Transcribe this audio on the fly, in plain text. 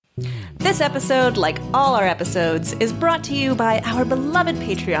This episode, like all our episodes, is brought to you by our beloved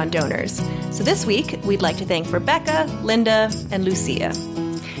Patreon donors. So this week, we'd like to thank Rebecca, Linda, and Lucia.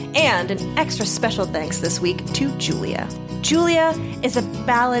 And an extra special thanks this week to Julia. Julia is a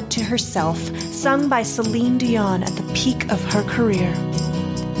ballad to herself, sung by Celine Dion at the peak of her career.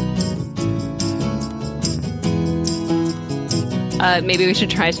 Maybe we should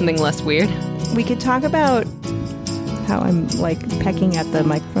try something less weird. We could talk about how I'm, like, pecking at the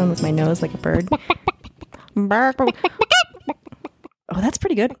microphone with my nose like a bird. Oh, that's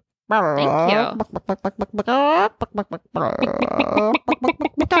pretty good. Thank you.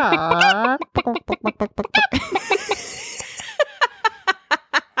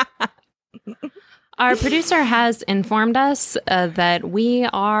 Our producer has informed us that we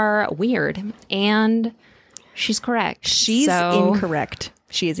are weird, and she's correct. She's incorrect.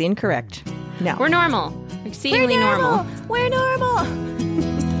 She is incorrect. No. We're normal. Exceedingly normal. We're normal.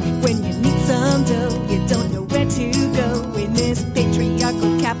 When you need some dough, you don't know where to go in this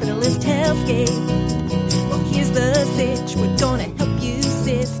patriarchal capitalist hellscape. Well, here's the sitch. We're gonna help you,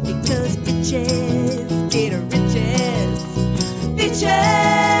 sis, because bitches get riches.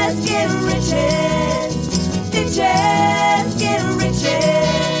 Bitches get riches. Bitches get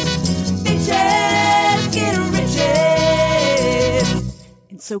riches. Bitches get riches.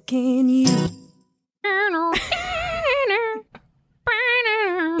 And so can you.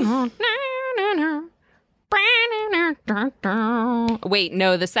 Wait,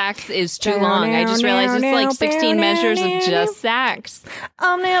 no, the sax is too long. I just realized it's like 16 measures of just sax.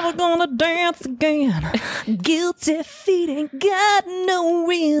 I'm never gonna dance again. Guilty feet ain't got no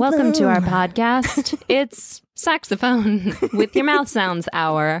rhythm. Welcome to our podcast. It's Saxophone with Your Mouth Sounds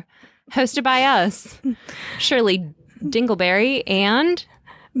Hour, hosted by us, Shirley Dingleberry, and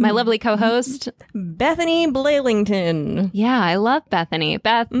my lovely co-host, Bethany Blalington. Yeah, I love Bethany.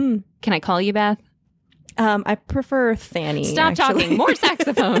 Beth, can I call you Beth? I prefer Fanny. Stop talking. More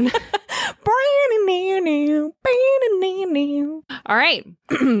saxophone. All right.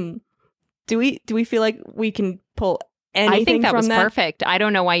 Do we feel like we can pull anything? I think that from was that? perfect. I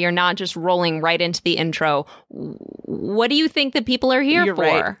don't know why you're not just rolling right into the intro. What do you think that people are here You're for?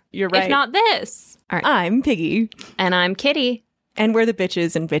 right. You're right. If not this. All right. I'm Piggy. And I'm Kitty. And we're the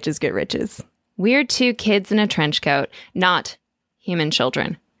bitches, and bitches get riches. We're two kids in a trench coat, not human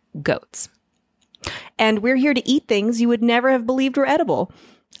children, goats. And we're here to eat things you would never have believed were edible.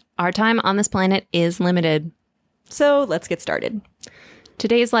 Our time on this planet is limited. So let's get started.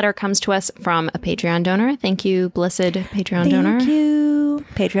 Today's letter comes to us from a Patreon donor. Thank you, blessed Patreon donor. Thank you.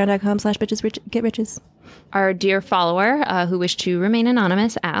 Patreon.com/bitchesgetriches. Our dear follower, who wished to remain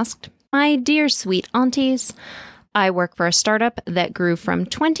anonymous, asked, "My dear sweet aunties, I work for a startup that grew from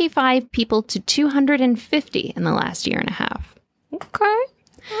 25 people to 250 in the last year and a half." Okay.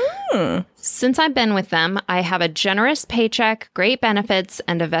 Since I've been with them, I have a generous paycheck, great benefits,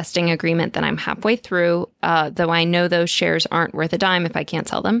 and a vesting agreement that I'm halfway through, though I know those shares aren't worth a dime if I can't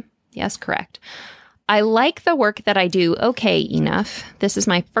sell them. Yes, correct. I like the work that I do okay enough. This is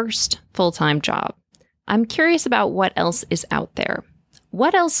my first full-time job. I'm curious about what else is out there.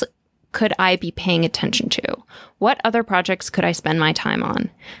 What else could I be paying attention to? What other projects could I spend my time on?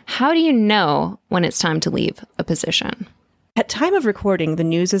 How do you know when it's time to leave a position? At time of recording, the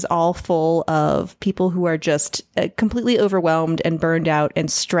news is all full of people who are just completely overwhelmed and burned out and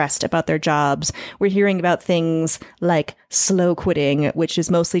stressed about their jobs. We're hearing about things like slow quitting, which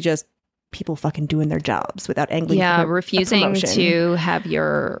is mostly just people fucking doing their jobs without angling. Yeah, refusing to have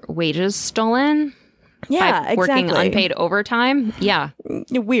your wages stolen. Yeah, by working exactly. unpaid overtime. Yeah.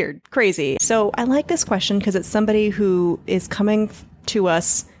 Weird, crazy. So I like this question because it's somebody who is coming to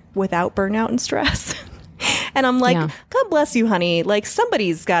us without burnout and stress. And I'm like, God bless you, honey. Like,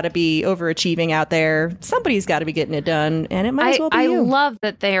 somebody's got to be overachieving out there. Somebody's got to be getting it done. And it might as well be you. I love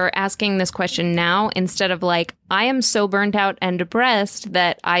that they're asking this question now instead of like, I am so burnt out and depressed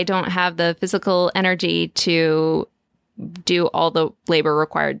that I don't have the physical energy to do all the labor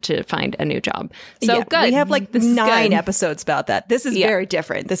required to find a new job. So good. We have like 9 episodes about that. This is very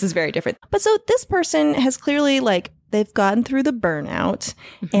different. This is very different. But so this person has clearly like, they've gotten through the burnout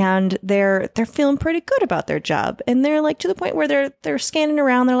and they're feeling pretty good about their job. And they're like to the point where they're scanning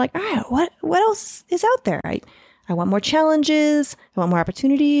around. They're like, all right, what else is out there? I want more challenges. I want more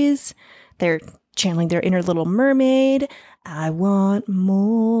opportunities. They're channeling their inner little mermaid. I want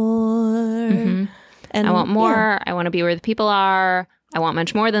more. And I want more. Yeah. I want to be where the people are. I want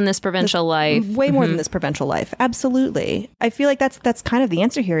much more than this provincial life. Way more than this provincial life. Absolutely. I feel like that's kind of the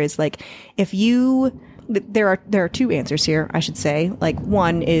answer here is like, if you there are two answers here, I should say. Like,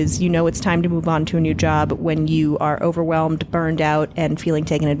 one is, it's time to move on to a new job when you are overwhelmed, burned out, and feeling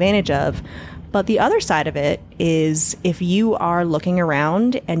taken advantage of. But the other side of it is if you are looking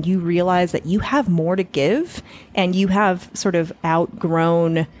around and you realize that you have more to give and you have sort of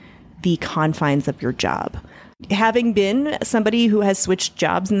outgrown the confines of your job. Having been somebody who has switched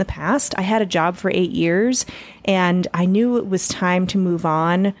jobs in the past, I had a job for 8 years and I knew it was time to move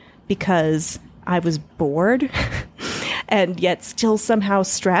on because I was bored and yet still somehow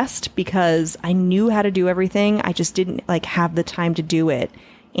stressed because I knew how to do everything. I just didn't have the time to do it.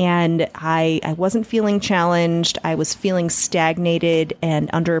 And I wasn't feeling challenged. I was feeling stagnated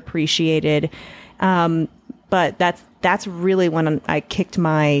and underappreciated. But that's really when I kicked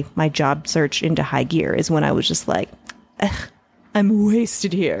my job search into high gear, is when I was just like, I'm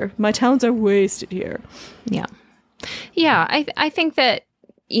wasted here. My talents are wasted here. Yeah. Yeah. I think that,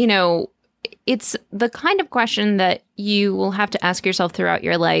 it's the kind of question that you will have to ask yourself throughout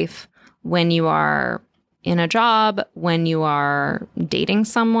your life when you are in a job, when you are dating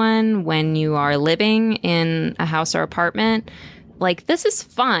someone, when you are living in a house or apartment. Like, this is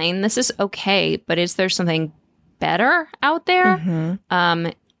fine. This is okay. But is there something better out there? Mm-hmm.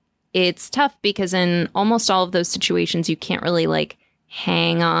 It's tough because in almost all of those situations, you can't really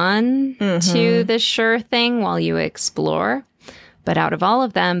hang on to the sure thing while you explore. But out of all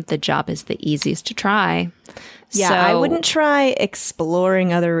of them, the job is the easiest to try. Yeah, so, I wouldn't try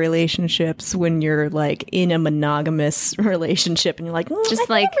exploring other relationships when you're in a monogamous relationship and you're like, I'm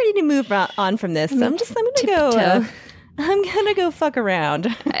ready to move on from this. So I'm gonna go fuck around.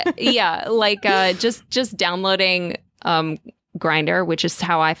 Yeah, just downloading Grindr, which is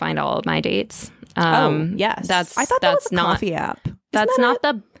how I find all of my dates. Yes, I thought that was a coffee app. That's not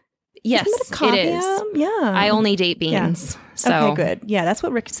the. Yes, it is. App? Yeah, I only date beans. Yeah. So. Okay, good. Yeah, that's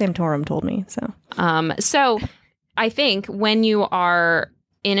what Rick Santorum told me. So I think when you are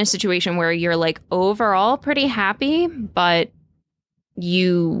in a situation where you're overall pretty happy, but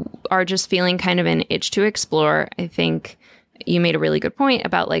you are just feeling kind of an itch to explore, I think you made a really good point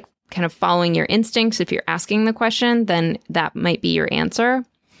about kind of following your instincts. If you're asking the question, then that might be your answer.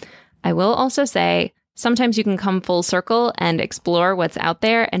 I will also say sometimes you can come full circle and explore what's out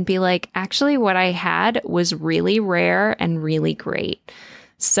there and be like, actually, what I had was really rare and really great.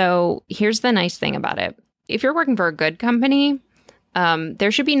 So here's the nice thing about it. If you're working for a good company,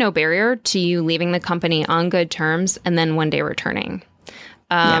 there should be no barrier to you leaving the company on good terms and then one day returning.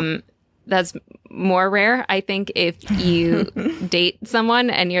 That's more rare, I think, if you date someone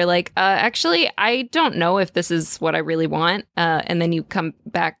and you're like, actually, I don't know if this is what I really want. And then you come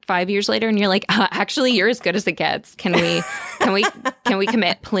back 5 years later and you're like, actually, you're as good as it gets. Can we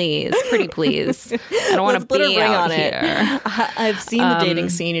commit, please? Pretty please. I don't want to be out here. I've seen the dating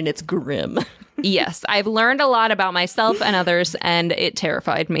scene and it's grim. Yes, I've learned a lot about myself and others, and it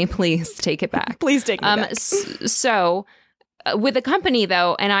terrified me. Please take it back. Please take it back. So with a company,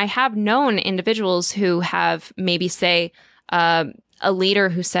 though, and I have known individuals who have maybe, say, a leader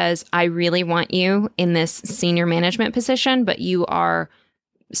who says, I really want you in this senior management position, but you are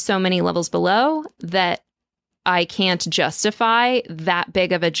so many levels below that I can't justify that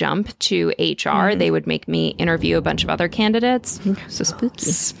big of a jump to HR. They would make me interview a bunch of other candidates. So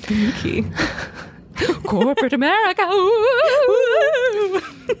spooky. Spooky. Corporate America.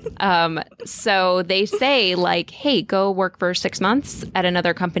 So they say hey, go work for 6 months at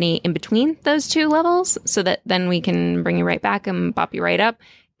another company in between those two levels so that then we can bring you right back and bop you right up.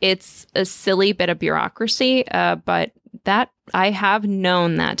 It's a silly bit of bureaucracy, but that I have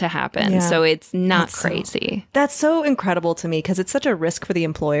known that to happen. Yeah. So it's not crazy. That's so incredible to me because it's such a risk for the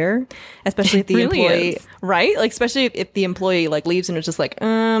employer, especially if the employee, right? Especially if the employee leaves and it's just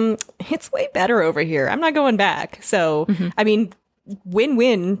it's way better over here. I'm not going back. So, I mean,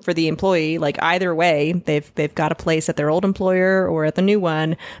 win-win for the employee. Either way, they've got a place at their old employer or at the new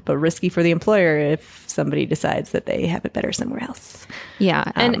one, but risky for the employer if somebody decides that they have it better somewhere else.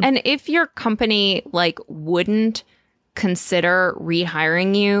 Yeah. And if your company wouldn't consider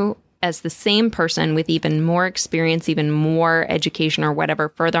rehiring you as the same person with even more experience, even more education or whatever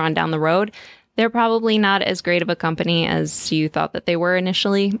further on down the road, they're probably not as great of a company as you thought that they were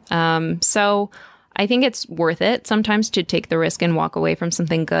initially. So I think it's worth it sometimes to take the risk and walk away from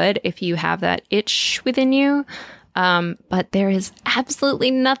something good if you have that itch within you. But there is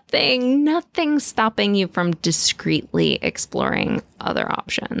absolutely nothing stopping you from discreetly exploring other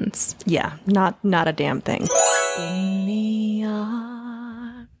options. Yeah, not a damn thing. In the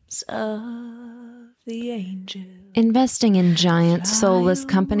arms of the angel. Investing in giant soulless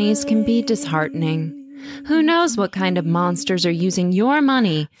companies can be disheartening. Who knows what kind of monsters are using your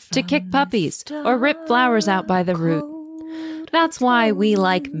money to kick puppies or rip flowers out by the root? That's why we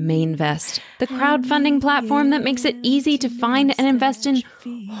like Mainvest, the crowdfunding platform that makes it easy to find and invest in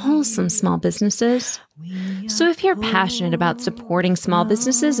wholesome small businesses. So if you're passionate about supporting small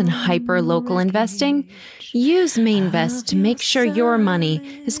businesses and hyper-local investing, use Mainvest to make sure your money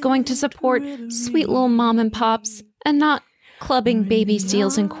is going to support sweet little mom and pops and not Clubbing Baby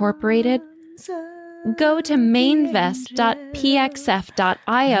Seals Incorporated. Go to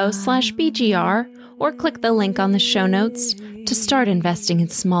mainvest.pxf.io/BGR or click the link on the show notes to start investing in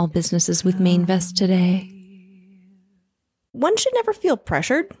small businesses with Mainvest today. One should never feel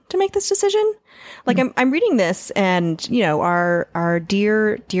pressured to make this decision. Like I'm reading this, and our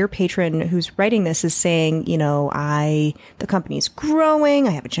dear patron who's writing this is saying, the company's growing,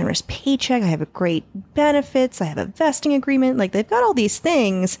 I have a generous paycheck, I have a great benefits, I have a vesting agreement. Like, they've got all these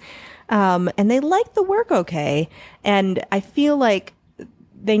things, and they like the work okay. And I feel like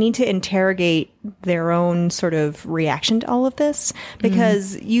they need to interrogate their own sort of reaction to all of this,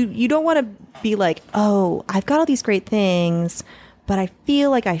 because you don't want to be like, oh, I've got all these great things, but I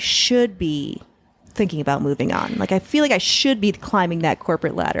feel like I should be thinking about moving on. Like, I feel like I should be climbing that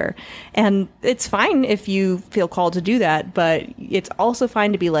corporate ladder. And it's fine if you feel called to do that, but it's also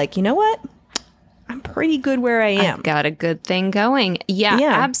fine to be like, you know what? I'm pretty good where I am. I've got a good thing going. Yeah,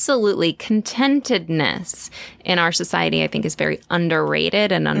 absolutely. Contentedness in our society, I think, is very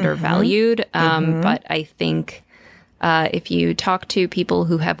underrated and undervalued. But I think if you talk to people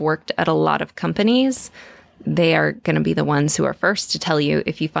who have worked at a lot of companies, they are going to be the ones who are first to tell you,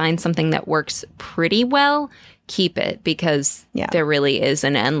 if you find something that works pretty well, keep it, because there really is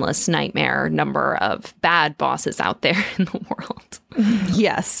an endless nightmare number of bad bosses out there in the world.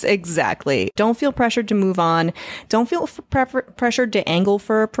 Yes, exactly. Don't feel pressured to move on. Don't feel pressured to angle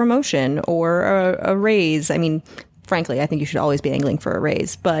for a promotion or a raise. I mean, frankly, I think you should always be angling for a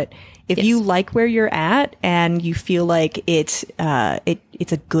raise. But if you like where you're at and you feel like it's a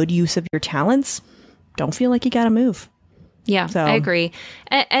good use of your talents, don't feel like you got to move. Yeah, so. I agree.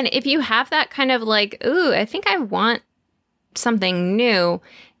 And if you have that kind of like, ooh, I think I want something new,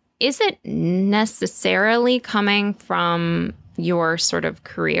 is it necessarily coming from your sort of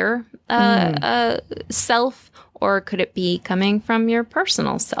career self, or could it be coming from your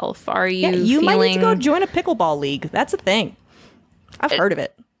personal self? Are you you might need to go join a pickleball league. That's a thing. I've heard of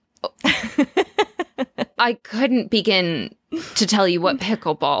it. I couldn't begin to tell you what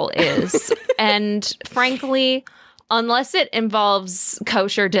pickleball is. And frankly, unless it involves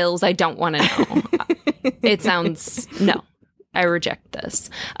kosher dills, I don't want to know. It sounds, no, I reject this.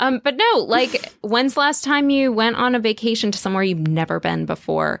 But no, like, when's the last time you went on a vacation to somewhere you've never been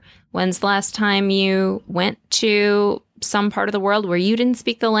before? When's the last time you went to some part of the world where you didn't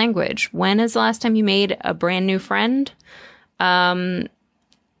speak the language? When is the last time you made a brand new friend?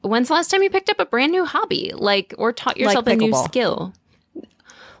 When's the last time you picked up a brand new hobby, or taught yourself a new skill?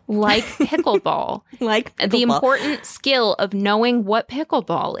 Like pickleball. Like pickleball. The important skill of knowing what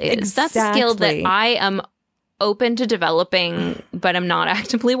pickleball is. Exactly. That's a skill that I am open to developing, but I'm not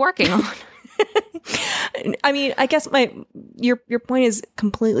actively working on. I mean, I guess your point is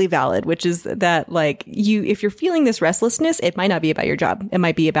completely valid, which is that, like, if you're feeling this restlessness, it might not be about your job. It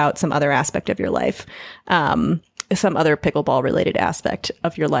might be about some other aspect of your life. Some other pickleball related aspect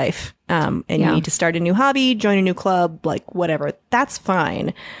of your life. And you need to start a new hobby, join a new club, like whatever. That's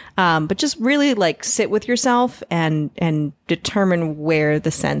fine. But just really sit with yourself and determine where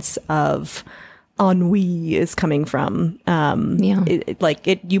the sense of ennui is coming from.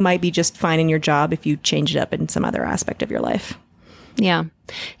 You might be just fine in your job if you change it up in some other aspect of your life. Yeah.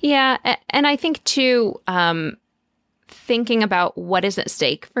 Yeah. And I think too, thinking about what is at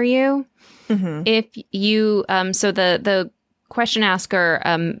stake for you. Mm-hmm. If you, so the question asker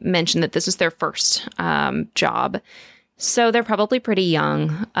mentioned that this is their first job. So they're probably pretty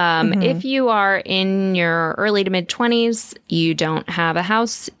young. If you are in your early to mid 20s, you don't have a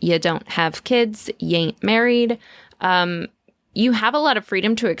house, you don't have kids, you ain't married, you have a lot of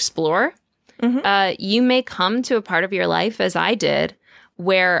freedom to explore. Mm-hmm. You may come to a part of your life, as I did,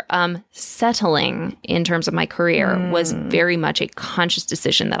 where settling in terms of my career was very much a conscious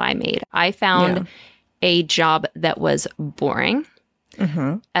decision that I made. I found a job that was boring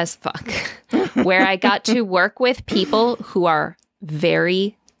as fuck, where I got to work with people who are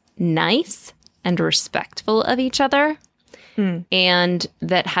very nice and respectful of each other, and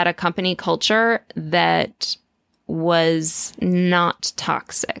that had a company culture that was not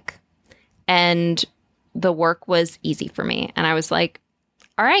toxic. And the work was easy for me. And I was like,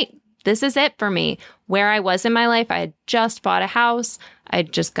 all right, this is it for me. Where I was in my life, I had just bought a house.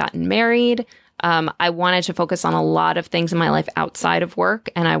 I'd just gotten married. I wanted to focus on a lot of things in my life outside of work,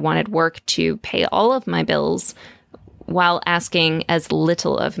 and I wanted work to pay all of my bills while asking as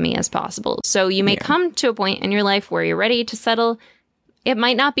little of me as possible. So you may come to a point in your life where you're ready to settle. It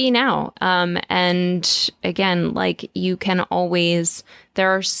might not be now. And again, like you can always, there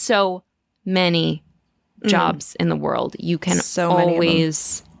are so many jobs in the world. You can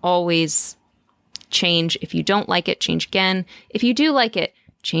always change. If you don't like it, change again. If you do like it,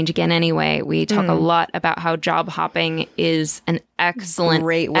 change again anyway. We talk a lot about how job hopping is an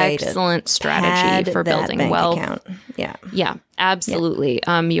excellent strategy for building wealth. Account. Yeah, absolutely.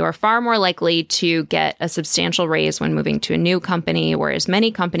 Yeah. You are far more likely to get a substantial raise when moving to a new company, whereas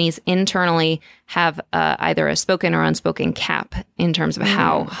many companies internally have either a spoken or unspoken cap in terms of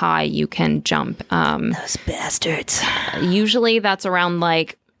how high you can jump. Those bastards. Usually that's around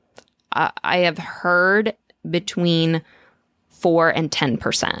like, I have heard between 4 and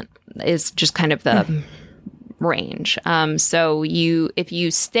 10% is just kind of the range. So if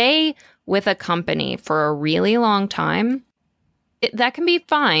you stay with a company for a really long time, that can be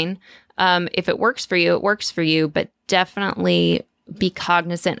fine. If it works for you, it works for you, but definitely be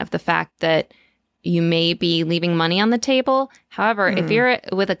cognizant of the fact that you may be leaving money on the table. However, if you're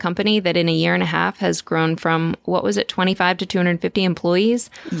with a company that in a year and a half has grown from, 25 to 250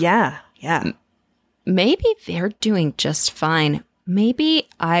 employees? Yeah. Maybe they're doing just fine. Maybe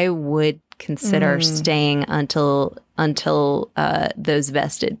I would consider staying until those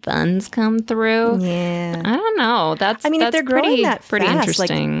vested funds come through. Yeah, I don't know. That's if they're growing pretty fast,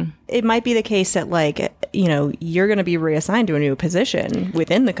 interesting. Like, it might be the case that you're going to be reassigned to a new position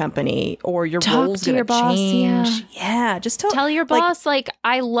within the company, or your role's going to change. Yeah, just tell your boss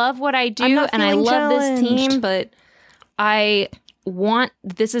I love what I do and I love this team, but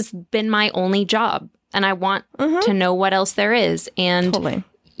this has been my only job and I want to know what else there is. And totally.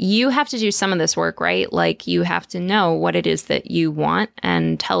 You have to do some of this work, right? Like you have to know what it is that you want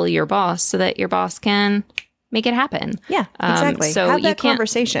and tell your boss so that your boss can make it happen. Yeah, exactly. So have that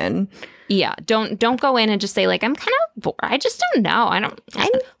conversation. Yeah. Don't go in and just say like, I'm kind of bored. I just don't know. I'm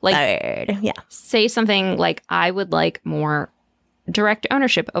bored. Yeah. Say something like, I would like more direct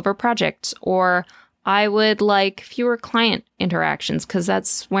ownership over projects, or I would like fewer client interactions because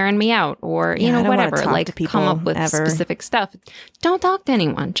that's wearing me out, or, whatever. Like come up with specific stuff. Don't talk to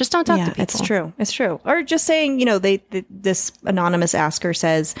anyone. Just don't talk to people. It's true. Or just saying, this anonymous asker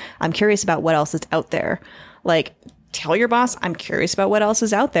says, I'm curious about what else is out there. Like, tell your boss, I'm curious about what else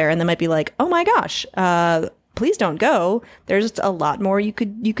is out there. And they might be like, oh my gosh, please don't go. There's a lot more you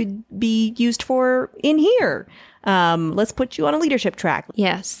could be used for in here. Let's put you on a leadership track.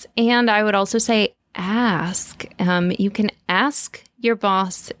 Yes. And I would also say, ask. You can ask your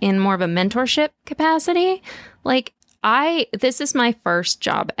boss in more of a mentorship capacity. Like, this is my first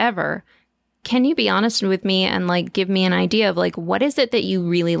job ever. Can you be honest with me and like give me an idea of like, what is it that you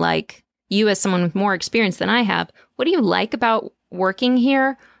really like? You as someone with more experience than I have, what do you like about working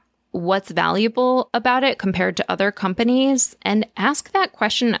here? What's valuable about it compared to other companies? And ask that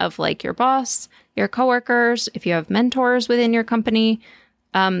question of like your boss, your coworkers, if you have mentors within your company.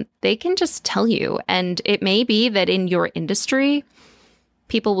 They can just tell you. And it may be that in your industry,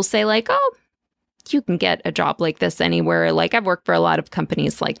 people will say like, oh, you can get a job like this anywhere. Like I've worked for a lot of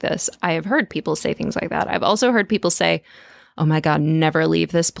companies like this. I have heard people say things like that. I've also heard people say, oh my God, never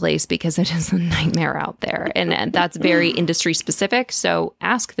leave this place because it is a nightmare out there. And that's very industry specific. So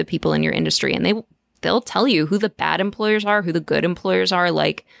ask the people in your industry and they'll tell you who the bad employers are, who the good employers are.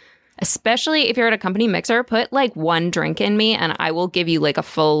 Like, especially if you're at a company mixer, put like one drink in me and I will give you like a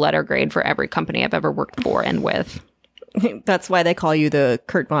full letter grade for every company I've ever worked for and with. That's why they call you the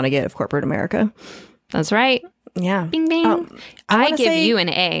Kurt Vonnegut of corporate America. That's right. Yeah. Bing, bing. I give you an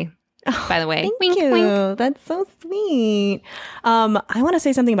A, by the way. Thank wink, you. Wink. That's so sweet. I want to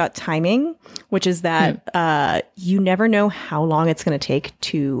say something about timing, which is that you never know how long it's going to take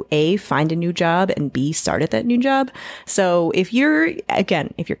to A, find a new job, and B, start at that new job. So if you're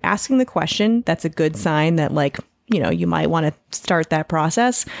asking the question, that's a good sign that like, you might want to start that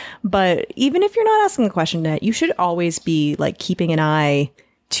process. But even if you're not asking the question yet, you should always be like keeping an eye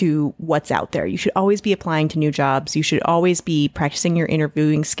to what's out there. You should always be applying to new jobs. You should always be practicing your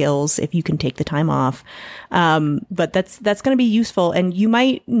interviewing skills if you can take the time off. But that's going to be useful. And you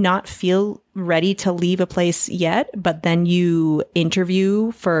might not feel ready to leave a place yet, but then you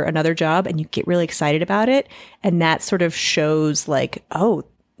interview for another job and you get really excited about it. And that sort of shows like, oh,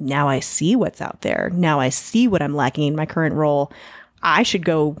 now I see what's out there. Now I see what I'm lacking in my current role. I should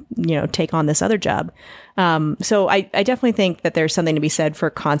go, take on this other job. So I definitely think that there's something to be said for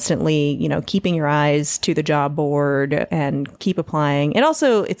constantly, keeping your eyes to the job board and keep applying. And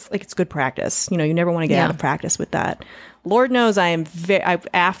also it's good practice. You never want to get out of practice with that. Lord knows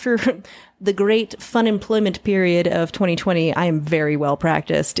after the great fun employment period of 2020, I am very well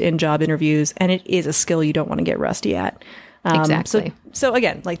practiced in job interviews, and it is a skill you don't want to get rusty at. Exactly. So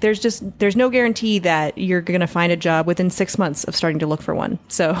again, like there's no guarantee that you're going to find a job within 6 months of starting to look for one.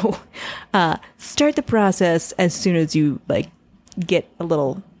 So, start the process as soon as you get a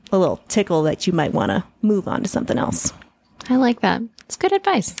little tickle that you might want to move on to something else. I like that. It's good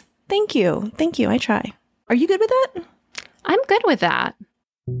advice. Thank you. I try. Are you good with that? I'm good with that.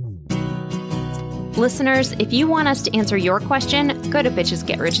 Listeners, if you want us to answer your question, go to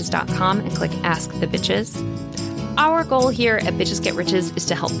bitchesgetriches.com and click Ask the Bitches. Our goal here at Bitches Get Riches is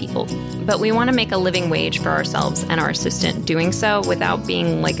to help people, but we want to make a living wage for ourselves and our assistant doing so without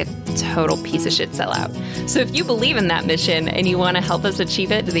being like a total piece of shit sellout. So if you believe in that mission and you want to help us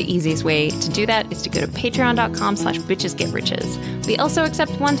achieve it, the easiest way to do that is to go to patreon.com/bitchesgetriches. We also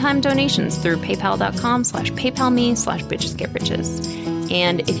accept one-time donations through paypal.com/paypalme/bitchesgetriches.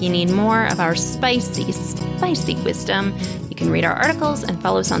 And if you need more of our spicy wisdom, you can read our articles and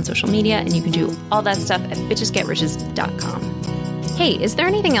follow us on social media, and you can do all that stuff at bitchesgetriches.com. Hey, is there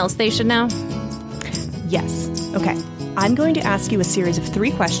anything else they should know? Yes. Okay. I'm going to ask you a series of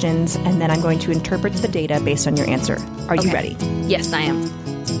 3 questions, and then I'm going to interpret the data based on your answer. Are you ready? Yes, I am.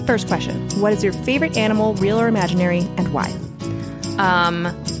 First question. What is your favorite animal, real or imaginary, and why?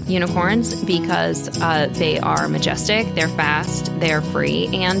 Unicorns, because they are majestic, they're fast, they're free,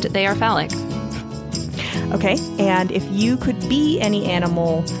 and they are phallic. Okay, and if you could be any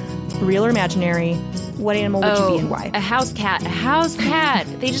animal, real or imaginary, what animal would you be and why? A house cat.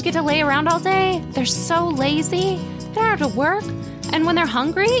 They just get to lay around all day. They're so lazy. They don't have to work. And when they're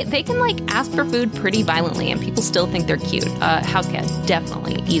hungry, they can ask for food pretty violently, and people still think they're cute. House cat,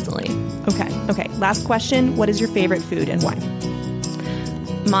 definitely, easily. Okay. Last question. What is your favorite food and why?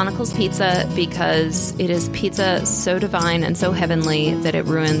 Monocle's Pizza, because it is pizza so divine and so heavenly that it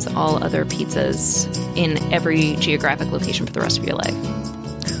ruins all other pizzas in every geographic location for the rest of your life.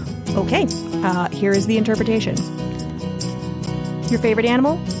 Okay, here is the interpretation. Your favorite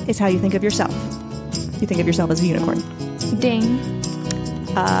animal is how you think of yourself. You think of yourself as a unicorn. Ding.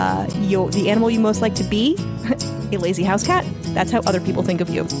 The animal you most like to be, a lazy house cat. That's how other people think of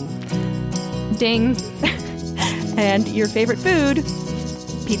you. Ding. And your favorite food,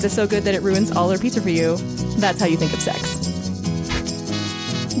 pizza so good that it ruins all their pizza for you. That's how you think of sex.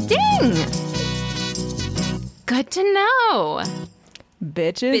 Ding! Good to know.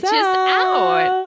 Bitches out.